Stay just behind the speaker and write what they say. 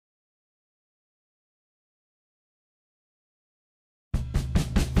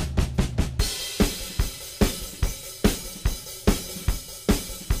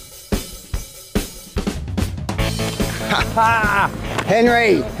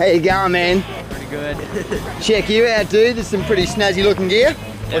Henry, how you going, man? Pretty good. Check you out, dude. There's some pretty snazzy looking gear.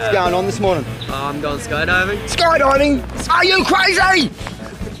 What's going on this morning? I'm going skydiving. Skydiving? Are you crazy?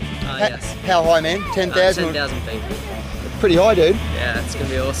 Yes. How high, man? 10,000? 10,000 feet. Pretty high, dude. Yeah, it's going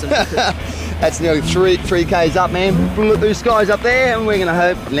to be awesome. That's nearly 3Ks up, man. Blue skies up there, and we're going to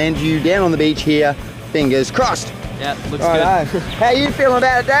hope land you down on the beach here. Fingers crossed. Yeah, looks right, good. How you feeling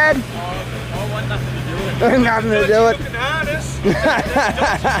about it, Dad? I want nothing to do with it. Nothing to do it.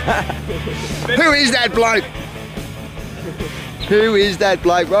 Who is that bloke? Who is that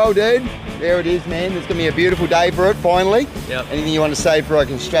bloke? Well, dude, there it is, man. It's going to be a beautiful day for it, finally. Yep. Anything you want to say before I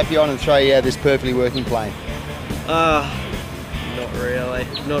can strap you on and show you this perfectly working plane? Not really.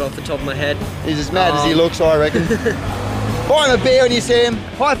 Not off the top of my head. He's as mad as he looks, I reckon. Buy him a beer when you see him.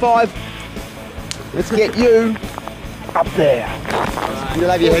 High five. Let's get you up there. You'll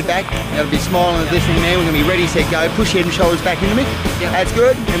have your head back. You'll be smiling at this thing there. We're going to be ready, set, go. Push head and shoulders back into me. Yep. That's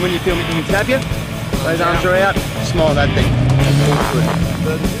good. And when you feel me, you can tap you. Those arms are out. Smile at that thing. That's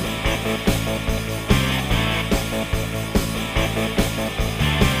all good.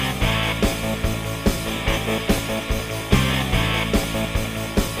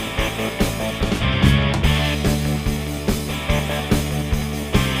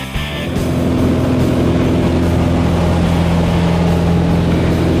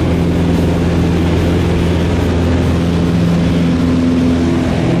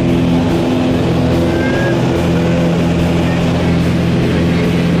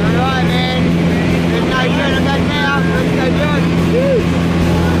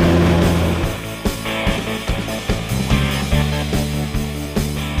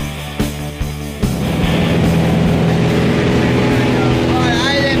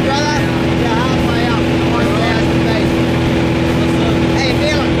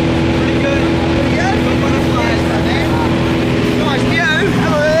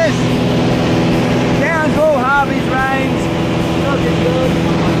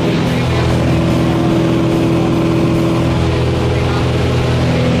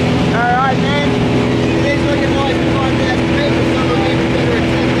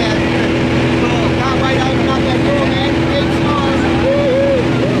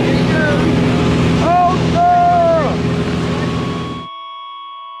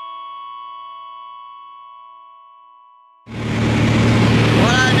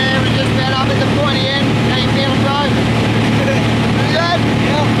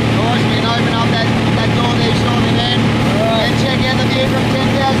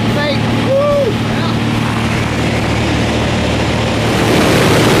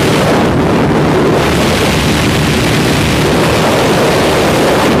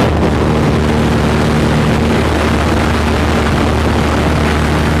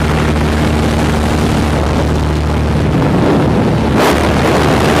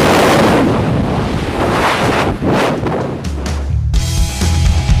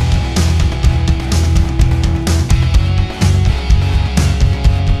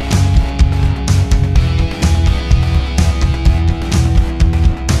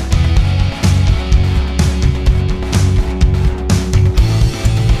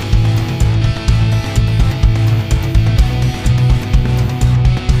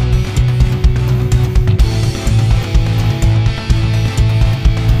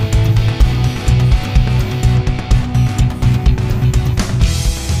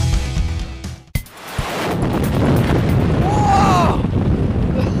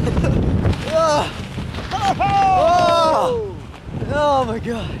 Oh my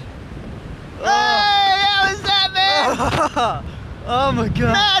god. Hey, how was that, man? Oh my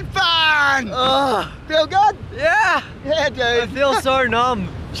god. Mad fun! Feel good? Yeah. Yeah, I dude. feel so numb.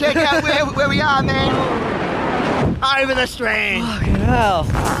 Check out where we are, man. Over the strand. Fucking hell.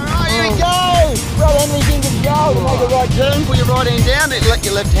 Alright, here we go. Well, Henry, fingers go. To make a right turn, put your right hand down, then let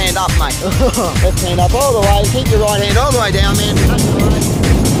your left hand up, mate. Left hand up all the way. Keep your right hand all the way down, man. That's all right.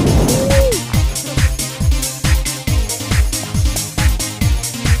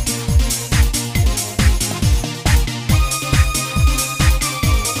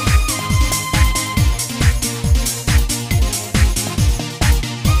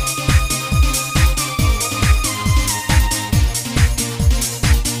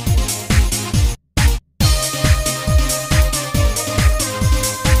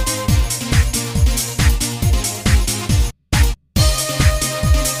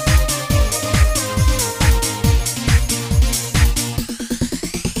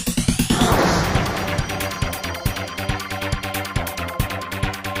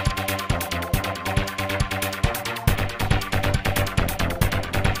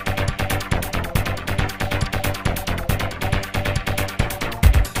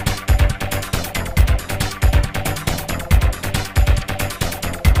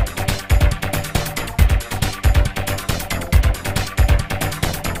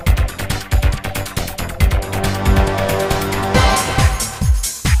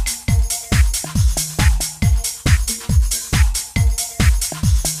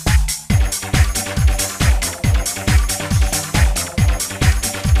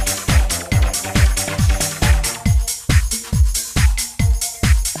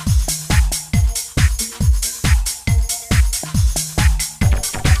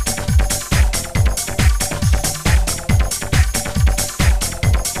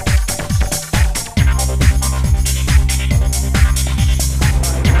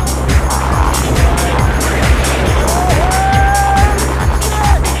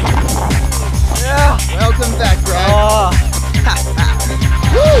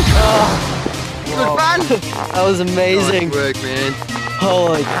 That was amazing. Nice work, man.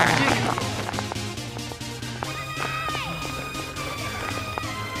 Holy.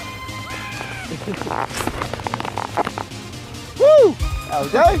 Woo! That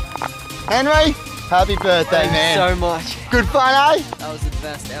was go. Henry, happy birthday, man. So much. Good fun, eh? That was the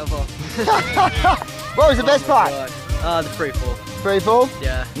best ever. What was the best part? The free fall. Free fall?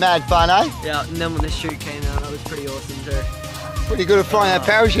 Yeah. Mad fun, eh? Yeah, and then when the chute came out, that was pretty awesome too. Pretty good at flying that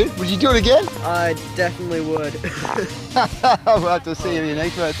parachute. Would you do it again? I definitely would. We'll have to see you on your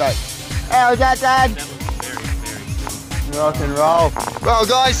next birthday. How was that, Dad? That was very Rock and roll. Well,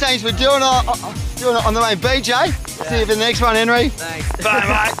 guys, thanks for doing it on the main beach, eh? See you for the next one, Henry. Thanks. Bye,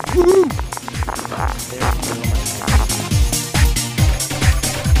 mate. Woo.